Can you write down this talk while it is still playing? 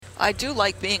I do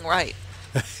like being right.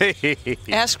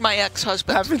 Ask my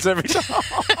ex-husband. Happens every time.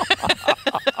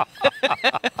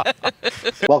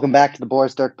 Welcome back to the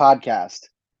Boris Dirk podcast.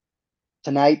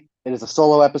 Tonight, it is a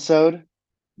solo episode.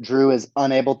 Drew is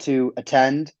unable to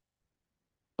attend,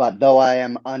 but though I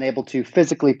am unable to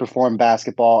physically perform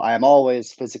basketball, I am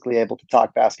always physically able to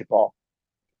talk basketball.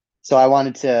 So I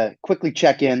wanted to quickly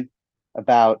check in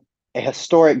about a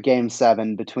historic Game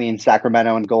 7 between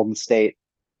Sacramento and Golden State,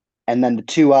 and then the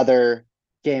two other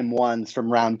Game 1s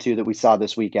from round 2 that we saw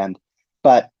this weekend.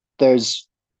 But there's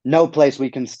no place we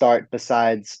can start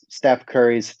besides Steph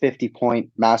Curry's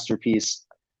 50-point masterpiece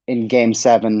in Game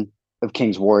 7 of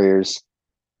Kings Warriors.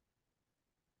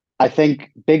 I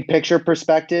think big picture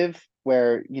perspective,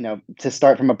 where, to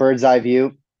start from a bird's eye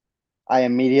view, I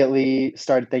immediately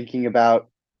started thinking about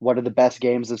what are the best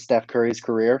games of Steph Curry's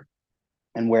career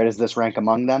and where does this rank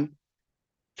among them.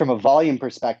 From a volume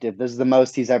perspective, this is the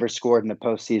most he's ever scored in a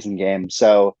postseason game.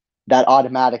 So that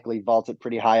automatically vaults it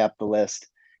pretty high up the list.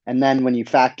 And then when you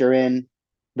factor in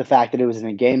the fact that it was in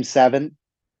a Game 7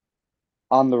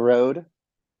 on the road,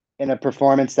 in a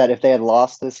performance that if they had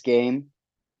lost this game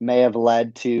may have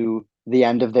led to the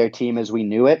end of their team as we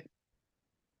knew it,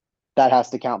 that has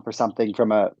to count for something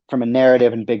from a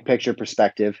narrative and big picture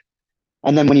perspective.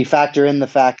 And then when you factor in the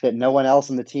fact that no one else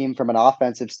in the team from an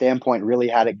offensive standpoint really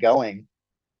had it going,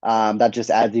 that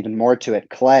just adds even more to it.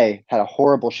 Clay had a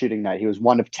horrible shooting night. He was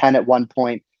 1 of 10 at one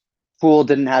point. Poole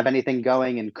didn't have anything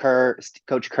going, and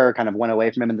Coach Kerr kind of went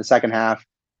away from him in the second half.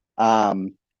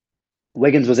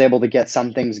 Wiggins was able to get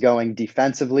some things going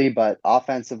defensively, but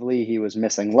offensively, he was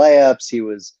missing layups. He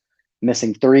was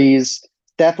missing threes.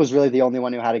 Steph was really the only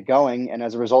one who had it going, and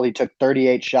as a result, he took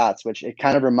 38 shots, which it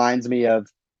kind of reminds me of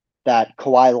that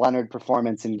Kawhi Leonard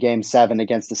performance in Game 7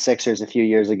 against the Sixers a few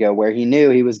years ago, where he knew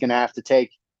he was going to have to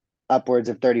take upwards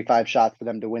of 35 shots for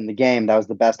them to win the game. That was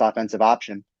the best offensive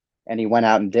option, and he went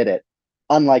out and did it.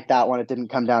 Unlike that one, it didn't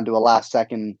come down to a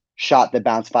last-second shot that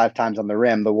bounced 5 times on the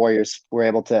rim. The Warriors were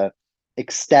able to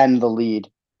extend the lead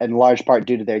in large part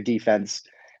due to their defense.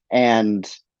 And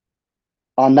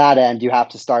on that end, you have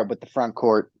to start with the front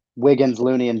court. Wiggins,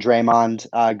 Looney, and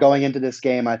Draymond. Going into this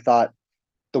game, I thought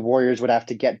the Warriors would have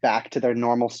to get back to their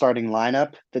normal starting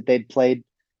lineup that they'd played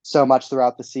so much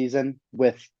throughout the season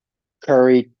with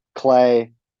Curry,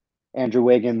 Clay, Andrew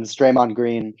Wiggins, Draymond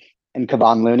Green, and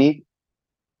Kevon Looney.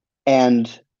 And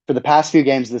for the past few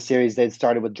games of the series, they'd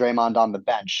started with Draymond on the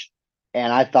bench.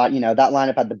 And I thought, that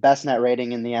lineup had the best net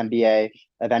rating in the NBA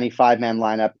of any 5-man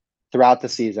lineup throughout the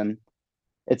season.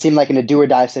 It seemed like in a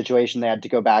do-or-die situation, they had to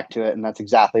go back to it, and that's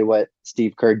exactly what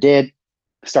Steve Kerr did,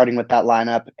 starting with that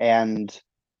lineup. And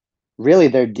really,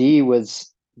 their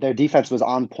defense was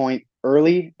on point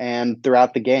early and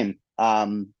throughout the game.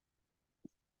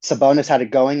 Sabonis had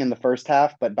it going in the first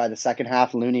half, but by the second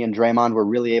half, Looney and Draymond were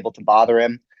really able to bother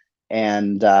him.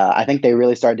 And I think they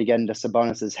really started to get into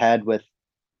Sabonis's head with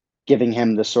giving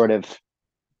him the sort of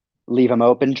leave him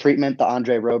open treatment, the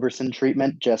Andre Roberson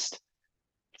treatment, just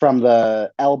from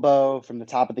the elbow, from the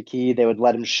top of the key, they would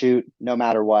let him shoot no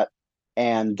matter what.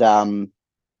 And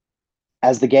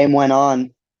as the game went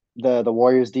on, the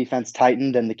Warriors defense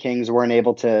tightened and the Kings weren't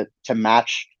able to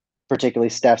match particularly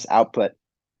Steph's output.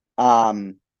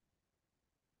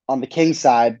 On the Kings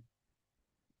side,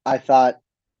 I thought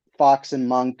Fox and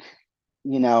Monk,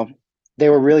 they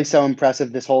were really so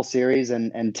impressive this whole series,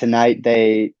 and tonight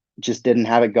they just didn't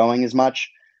have it going as much.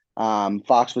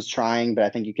 Fox was trying, but I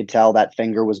think you could tell that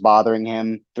finger was bothering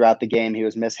him throughout the game. He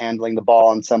was mishandling the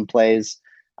ball in some plays.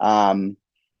 And,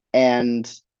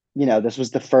 this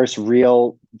was the first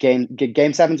real game.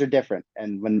 Game 7s are different.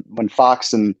 And when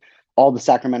Fox and all the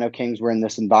Sacramento Kings were in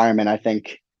this environment, I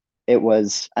think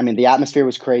the atmosphere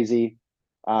was crazy.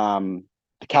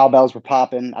 The cowbells were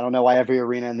popping. I don't know why every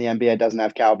arena in the NBA doesn't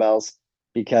have cowbells,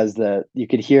 because you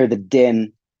could hear the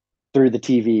din through the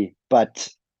TV. But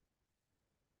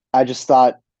I just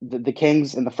thought the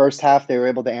Kings in the first half, they were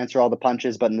able to answer all the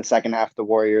punches, but in the second half, the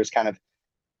Warriors kind of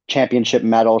championship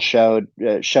medal shone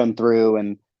through,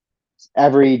 and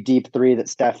every deep three that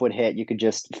Steph would hit, you could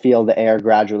just feel the air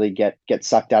gradually get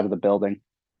sucked out of the building.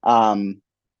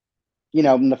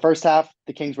 In the first half,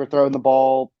 the Kings were throwing the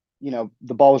ball. The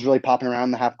ball was really popping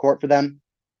around the half court for them.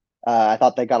 I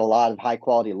thought they got a lot of high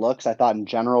quality looks. I thought in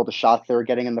general, the shots they were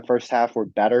getting in the first half were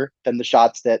better than the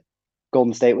shots that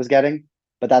Golden State was getting.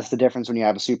 But that's the difference when you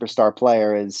have a superstar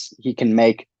player, is he can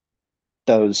make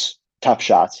those tough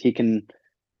shots. He can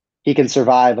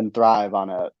survive and thrive on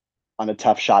a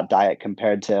tough shot diet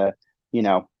compared to,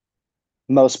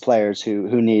 most players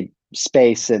who need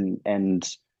space and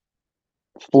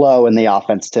flow in the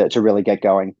offense to really get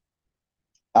going.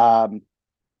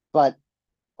 But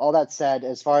all that said,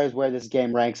 as far as where this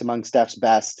game ranks among Steph's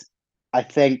best, I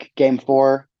think Game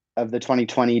 4 of the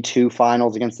 2022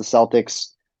 Finals against the Celtics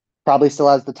probably still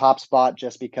has the top spot,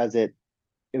 just because it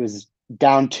was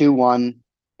down 2-1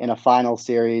 in a final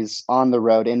series on the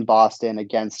road in Boston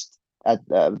against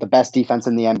the best defense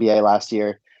in the NBA last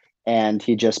year, and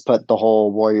he just put the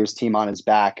whole Warriors team on his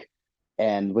back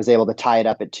and was able to tie it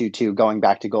up at 2-2 going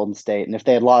back to Golden State. And if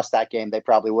they had lost that game, they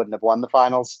probably wouldn't have won the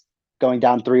finals, going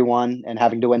down 3-1 and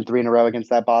having to win 3 in a row against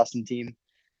that Boston team.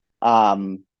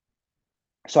 Um,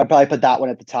 so I'd probably put that one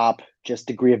at the top, just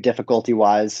degree of difficulty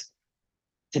wise.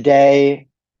 Today,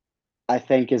 I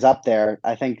think, is up there.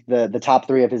 I think the top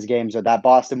 3 of his games are that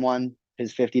Boston one,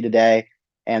 his 50 today,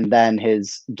 and then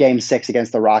his Game 6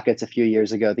 against the Rockets a few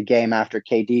years ago, the game after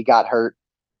KD got hurt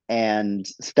and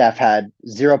Steph had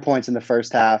 0 points in the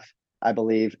first half, I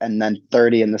believe, and then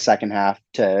 30 in the second half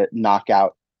to knock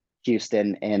out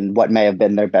Houston in what may have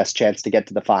been their best chance to get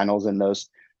to the finals in those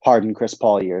Harden Chris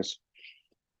Paul years.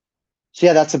 So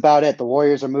yeah, that's about it. The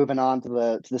Warriors are moving on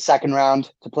to the second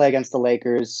round to play against the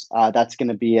Lakers. That's going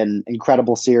to be an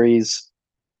incredible series.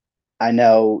 I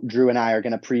know Drew and I are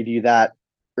going to preview that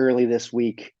early this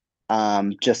week,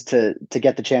 just to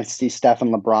get the chance to see Steph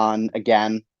and LeBron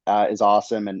again is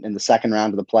awesome. And in the second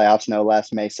round of the playoffs, no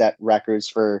less, may set records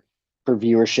for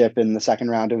viewership in the second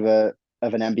round of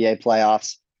an NBA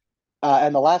playoffs.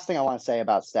 And the last thing I want to say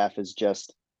about Steph is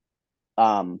just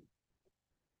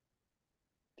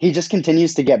he just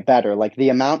continues to get better. Like, the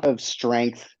amount of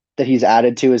strength that he's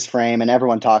added to his frame, and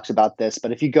everyone talks about this,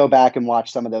 but if you go back and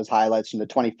watch some of those highlights from the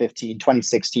 2015,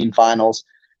 2016 finals,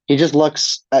 he just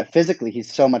looks physically,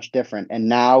 he's so much different. And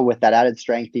now with that added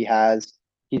strength he has,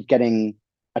 he's getting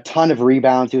a ton of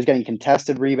rebounds. He was getting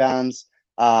contested rebounds.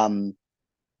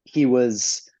 He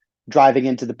was driving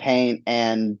into the paint,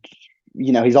 and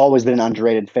he's always been an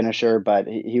underrated finisher, but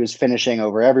he was finishing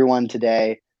over everyone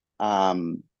today.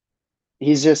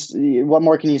 He's just, what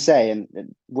more can you say? And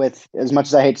with, as much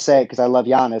as I hate to say it because I love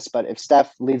Giannis, but if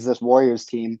Steph leads this Warriors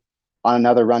team on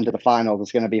another run to the finals,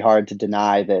 it's going to be hard to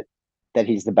deny that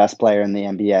he's the best player in the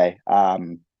NBA.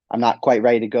 I'm not quite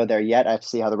ready to go there yet. I have to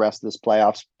see how the rest of this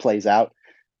playoffs plays out,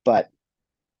 but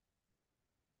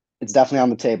it's definitely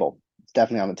on the table. It's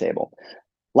definitely on the table.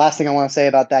 Last thing I want to say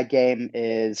about that game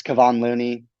is Kevon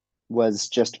Looney was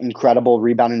just incredible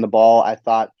rebounding the ball. I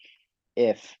thought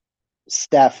if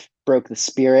Steph broke the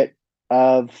spirit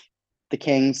of the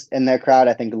Kings in their crowd,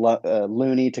 I think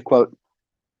Looney, to quote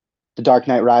The Dark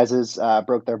Knight Rises,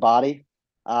 broke their body.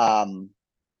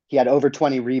 He had over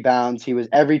 20 rebounds. He was,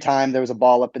 every time there was a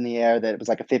ball up in the air that it was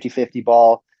like a 50-50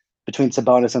 ball between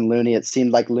Sabonis and Looney, it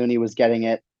seemed like Looney was getting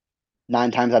it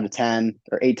 9 times out of 10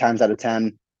 or 8 times out of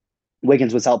 10.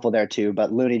 Wiggins was helpful there too,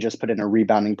 but Looney just put in a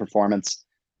rebounding performance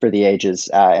for the ages,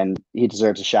 and he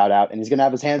deserves a shout out. And he's going to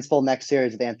have his hands full next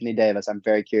series with Anthony Davis. I'm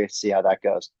very curious to see how that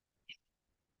goes.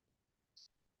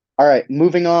 All right,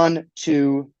 moving on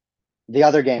to the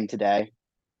other game today,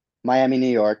 Miami, New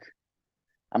York.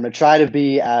 I'm going to try to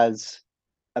be as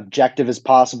objective as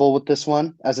possible with this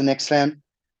one as a Knicks fan.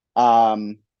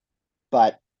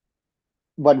 But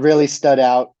what really stood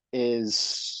out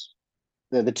is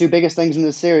the 2 biggest things in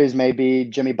this series may be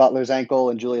Jimmy Butler's ankle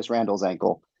and Julius Randle's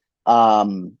ankle.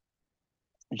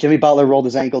 Jimmy Butler rolled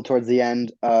his ankle towards the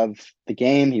end of the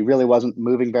game. He really wasn't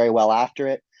moving very well after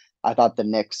it. I thought the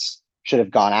Knicks should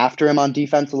have gone after him on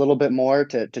defense a little bit more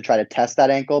to try to test that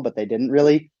ankle, but they didn't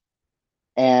really.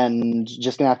 And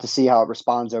just going to have to see how it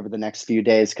responds over the next few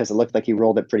days, because it looked like he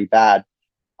rolled it pretty bad.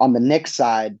 On the Knicks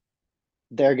side,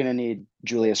 they're going to need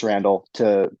Julius Randle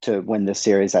to win this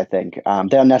series, I think. They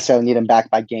don't necessarily need him back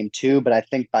by game 2, but I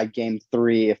think by game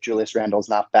 3, if Julius Randle's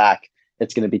not back,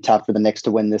 it's going to be tough for the Knicks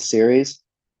to win this series.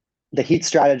 The Heat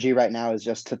strategy right now is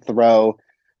just to throw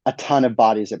a ton of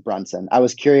bodies at Brunson. I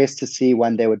was curious to see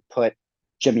when they would put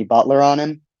Jimmy Butler on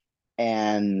him,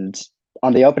 and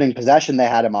on the opening possession, they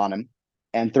had him on him.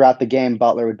 And throughout the game,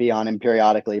 Butler would be on him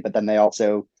periodically, but then they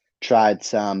also tried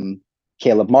some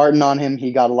Caleb Martin on him.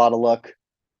 He got a lot of look.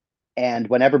 And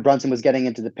whenever Brunson was getting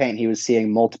into the paint, he was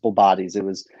seeing multiple bodies. It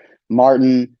was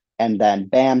Martin, and then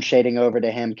Bam shading over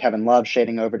to him, Kevin Love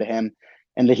shading over to him.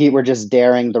 And the Heat were just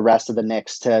daring the rest of the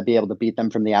Knicks to be able to beat them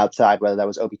from the outside, whether that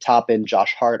was Obi Toppin,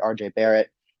 Josh Hart, RJ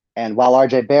Barrett. And while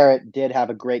RJ Barrett did have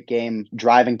a great game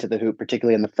driving to the hoop,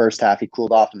 particularly in the first half, he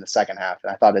cooled off in the second half.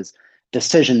 And I thought his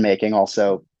decision-making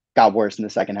also got worse in the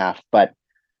second half. But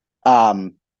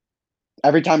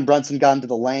every time Brunson got into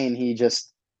the lane, he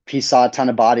saw a ton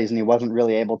of bodies, and he wasn't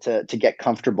really able to get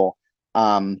comfortable.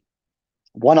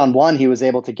 One-on-one, he was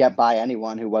able to get by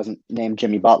anyone who wasn't named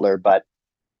Jimmy Butler. But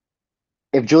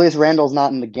if Julius Randle's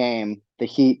not in the game, the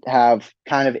Heat have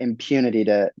kind of impunity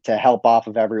to help off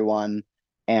of everyone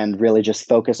and really just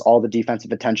focus all the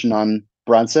defensive attention on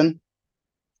Brunson.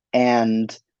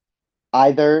 And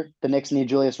either the Knicks need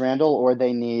Julius Randle or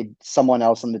they need someone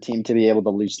else on the team to be able to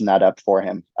loosen that up for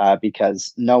him.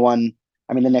 Because no one,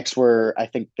 I mean, the Knicks were, I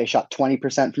think they shot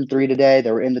 20% from three today.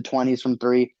 They were in the 20s from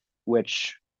three,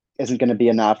 which isn't going to be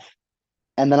enough.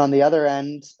 And then on the other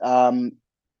end,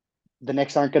 the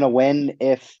Knicks aren't going to win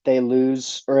if they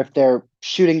lose or if they're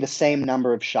shooting the same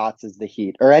number of shots as the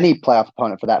Heat or any playoff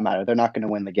opponent for that matter. They're not going to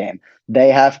win the game. They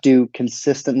have to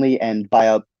consistently and by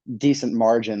a decent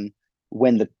margin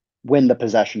win the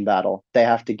possession battle. They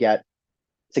have to get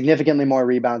significantly more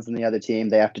rebounds than the other team.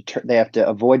 They have to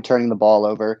avoid turning the ball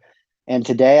over. And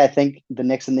today, I think the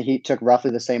Knicks and the Heat took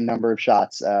roughly the same number of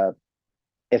shots.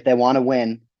 If they want to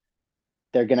win,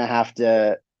 they're going to have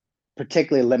to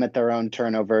particularly limit their own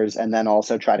turnovers and then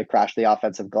also try to crash the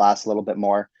offensive glass a little bit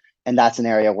more. And that's an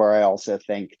area where I also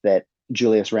think that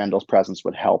Julius Randle's presence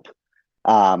would help.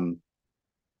 On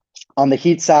the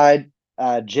Heat side,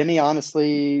 Jimmy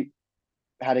honestly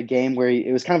had a game where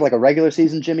it was kind of like a regular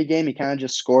season Jimmy game. He kind of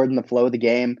just scored in the flow of the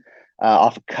game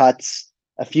off of cuts,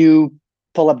 a few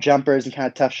pull-up jumpers and kind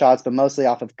of tough shots, but mostly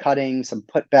off of cutting, some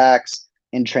putbacks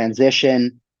in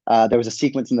transition. There was a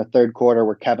sequence in the third quarter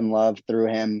where Kevin Love threw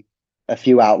him a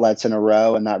few outlets in a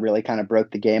row, and that really kind of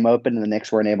broke the game open, and the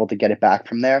Knicks weren't able to get it back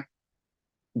from there.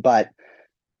 But,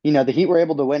 the Heat were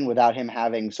able to win without him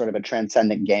having sort of a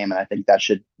transcendent game, and I think that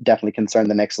should definitely concern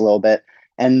the Knicks a little bit.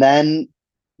 And then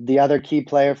the other key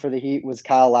player for the Heat was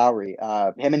Kyle Lowry.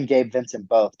 Him and Gabe Vincent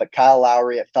both, but Kyle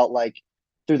Lowry, it felt like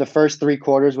through the first three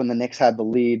quarters when the Knicks had the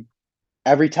lead,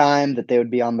 every time that they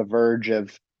would be on the verge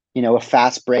of, a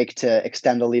fast break to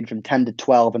extend the lead from 10 to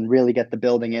 12 and really get the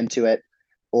building into it,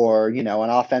 or, an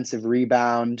offensive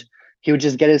rebound, he would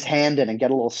just get his hand in and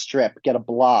get a little strip, get a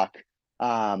block,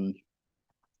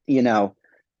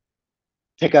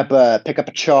 pick up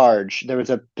a charge. There was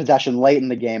a possession late in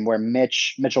the game where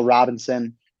Mitchell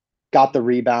Robinson got the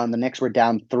rebound. The Knicks were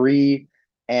down 3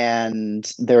 and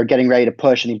they were getting ready to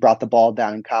push, and he brought the ball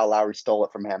down and Kyle Lowry stole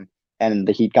it from him. And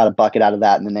the Heat got a bucket out of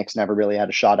that, and the Knicks never really had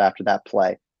a shot after that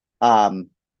play.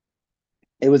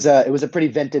 It was a pretty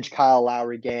vintage Kyle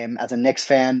Lowry game. As a Knicks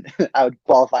fan, I would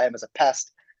qualify him as a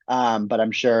pest. But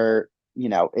I'm sure,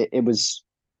 it was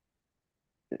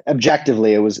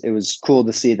objectively, it was cool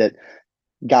to see that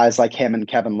guys like him and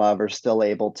Kevin Love are still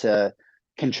able to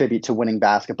contribute to winning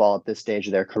basketball at this stage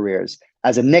of their careers.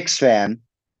 As a Knicks fan,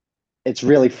 it's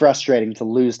really frustrating to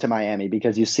lose to Miami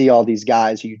because you see all these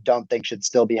guys who you don't think should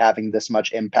still be having this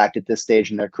much impact at this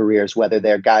stage in their careers, whether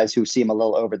they're guys who seem a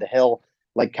little over the hill,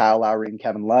 like Kyle Lowry and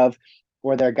Kevin Love,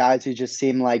 or they're guys who just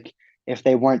seem like if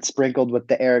they weren't sprinkled with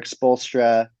the Eric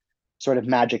Spoelstra sort of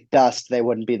magic dust, they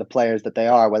wouldn't be the players that they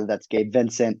are, whether that's Gabe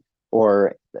Vincent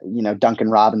or, Duncan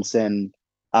Robinson,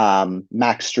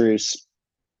 Max Strus.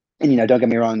 And, don't get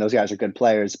me wrong, those guys are good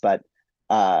players, but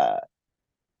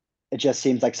it just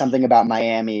seems like something about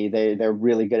Miami. They're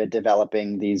really good at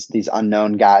developing these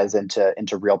unknown guys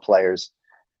into real players.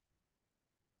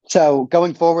 So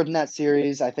going forward in that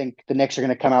series, I think the Knicks are going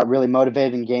to come out really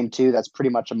motivated in game 2. That's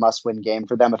pretty much a must-win game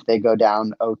for them. If they go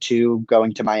down 0-2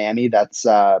 going to Miami, that's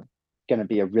going to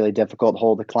be a really difficult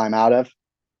hole to climb out of.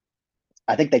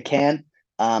 I think they can.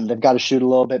 They've got to shoot a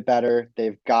little bit better.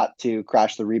 They've got to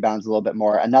crash the rebounds a little bit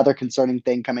more. Another concerning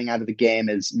thing coming out of the game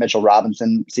is Mitchell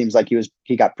Robinson. Seems like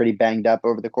he got pretty banged up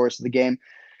over the course of the game.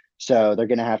 So they're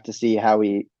going to have to see how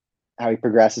he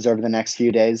progresses over the next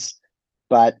few days.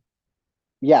 But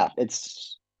yeah,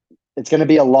 it's going to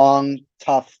be a long,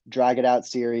 tough, drag it out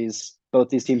series. Both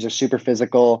these teams are super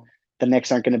physical. The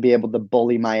Knicks aren't going to be able to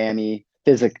bully Miami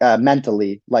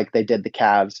mentally like they did the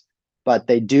Cavs. But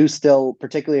they do still,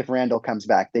 particularly if Randle comes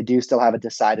back, they do still have a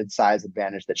decided size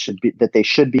advantage that they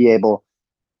should be able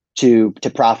to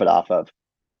profit off of.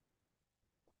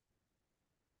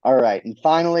 All right, and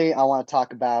finally, I want to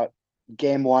talk about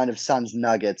Game 1 of Suns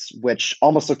Nuggets, which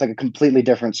almost looked like a completely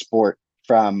different sport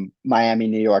from Miami,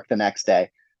 New York the next day.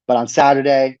 But on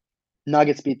Saturday,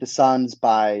 Nuggets beat the Suns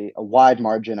by a wide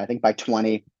margin, I think by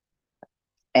 20.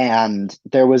 And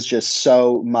there was just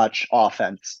so much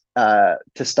offense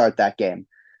to start that game.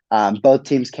 Both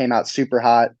teams came out super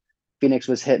hot. Phoenix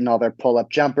was hitting all their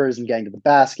pull-up jumpers and getting to the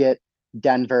basket.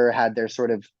 Denver had their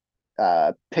sort of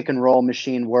pick and roll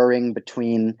machine whirring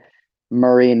between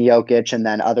Murray and Jokic, and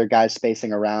then other guys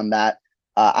spacing around that.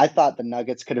 I thought the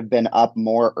Nuggets could have been up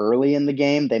more early in the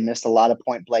game. They missed a lot of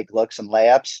point blank looks and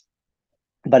layups.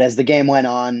 But as the game went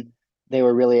on, they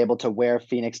were really able to wear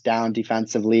Phoenix down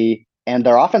defensively. And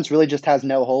their offense really just has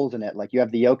no holes in it. Like you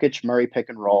have the Jokic Murray pick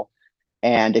and roll.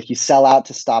 And if you sell out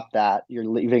to stop that, you're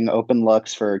leaving open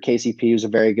looks for KCP, who's a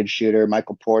very good shooter,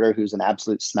 Michael Porter, who's an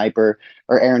absolute sniper,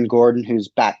 or Aaron Gordon, who's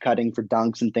back cutting for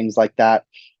dunks and things like that.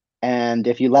 And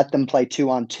if you let them play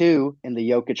 2-on-2 in the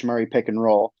Jokic Murray pick and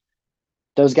roll,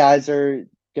 those guys are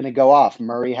going to go off.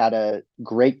 Murray had a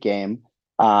great game.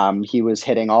 He was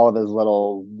hitting all of his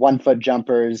little 1 foot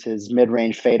jumpers, his mid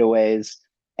range fadeaways,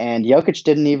 and Jokic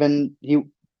didn't even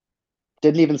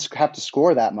have to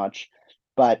score that much.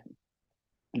 But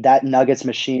that Nuggets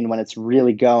machine, when it's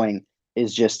really going,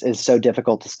 is so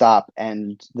difficult to stop.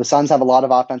 And the Suns have a lot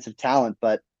of offensive talent,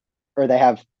 or they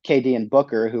have KD and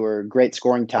Booker, who are great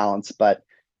scoring talents. But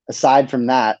aside from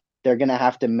that, they're going to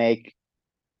have to make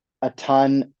a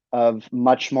ton of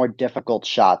much more difficult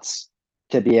shots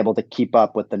to be able to keep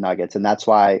up with the Nuggets. And that's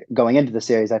why going into the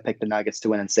series, I picked the Nuggets to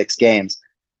win in 6 games.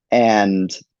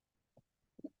 And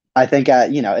I think, I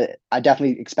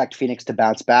definitely expect Phoenix to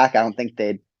bounce back. I don't think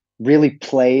they'd really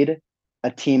played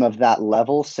a team of that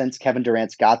level since Kevin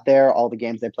Durant's got there. All the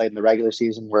games they played in the regular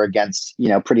season were against,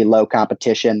 pretty low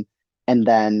competition. And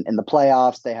then in the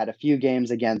playoffs, they had a few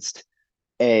games against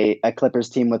a Clippers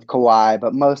team with Kawhi,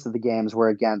 but most of the games were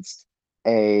against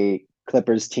a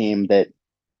Clippers team that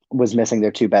was missing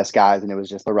their 2 best guys, and it was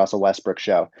just the Russell Westbrook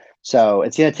show. So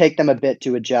it's going to take them a bit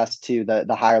to adjust to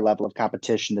the higher level of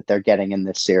competition that they're getting in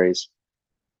this series.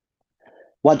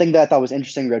 One thing that I thought was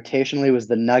interesting rotationally was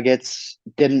the Nuggets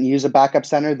didn't use a backup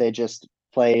center. They just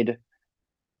played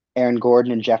Aaron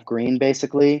Gordon and Jeff Green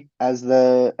basically as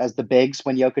the bigs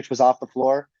when Jokic was off the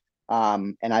floor.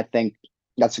 And I think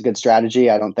that's a good strategy.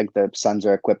 I don't think the Suns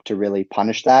are equipped to really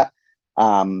punish that.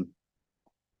 And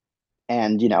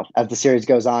as the series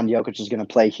goes on, Jokic is going to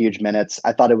play huge minutes.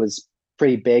 I thought it was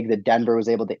pretty big that Denver was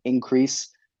able to increase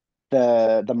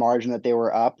the margin that they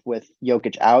were up with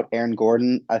Jokic out. Aaron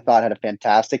Gordon, I thought, had a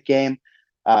fantastic game.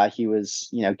 He was,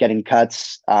 getting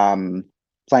cuts,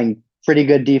 playing pretty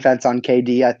good defense on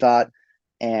KD, I thought,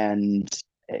 and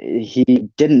he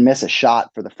didn't miss a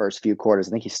shot for the first few quarters.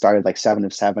 I think he started like 7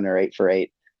 of 7 or 8 for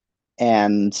 8.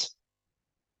 And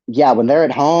yeah, when they're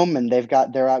at home and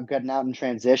they're out getting out in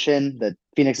transition, the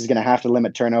Phoenix is going to have to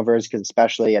limit turnovers because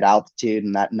especially at altitude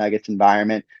and that Nuggets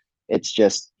environment, it's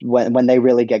just when they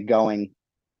really get going,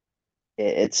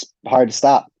 it's hard to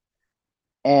stop.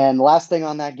 And last thing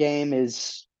on that game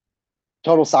is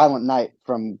total silent night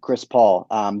from Chris Paul.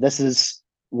 This is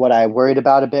what I worried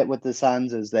about a bit with the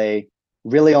Suns is they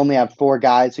really only have 4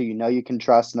 guys who you can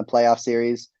trust in a playoff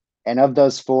series. And of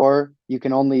those 4, you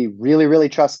can only really, really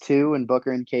trust 2 in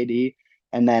Booker and KD.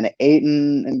 And then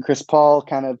Ayton and Chris Paul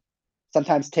kind of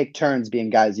sometimes take turns being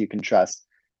guys you can trust.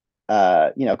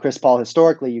 Chris Paul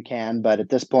historically you can, but at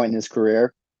this point in his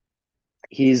career,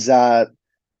 he's kind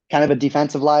of a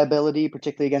defensive liability,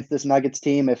 particularly against this Nuggets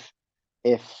team. If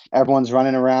everyone's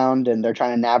running around and they're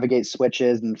trying to navigate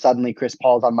switches and suddenly Chris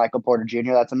Paul's on Michael Porter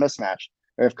Jr., that's a mismatch.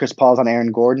 Or if Chris Paul's on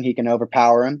Aaron Gordon, he can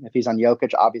overpower him. If he's on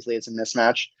Jokic, obviously it's a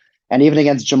mismatch. And even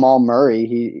against Jamal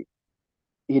Murray,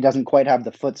 he doesn't quite have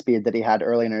the foot speed that he had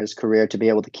early in his career to be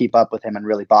able to keep up with him and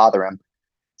really bother him.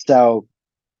 So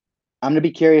I'm going to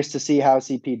be curious to see how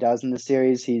CP does in the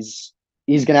series. He's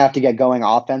going to have to get going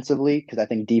offensively because I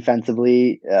think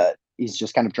defensively he's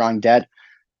just kind of drawing dead.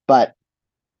 But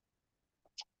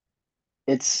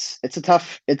it's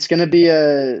going to be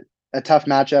a tough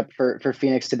matchup for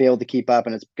Phoenix to be able to keep up,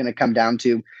 and it's going to come down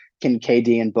to can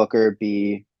KD and Booker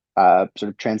be sort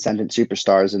of transcendent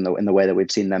superstars in the way that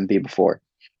we've seen them be before.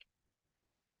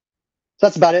 So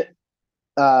that's about it.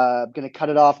 I'm going to cut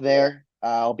it off there.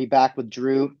 I'll be back with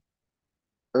Drew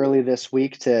early this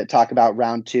week to talk about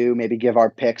round 2, maybe give our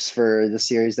picks for the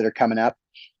series that are coming up.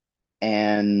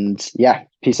 And yeah,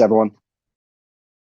 peace everyone.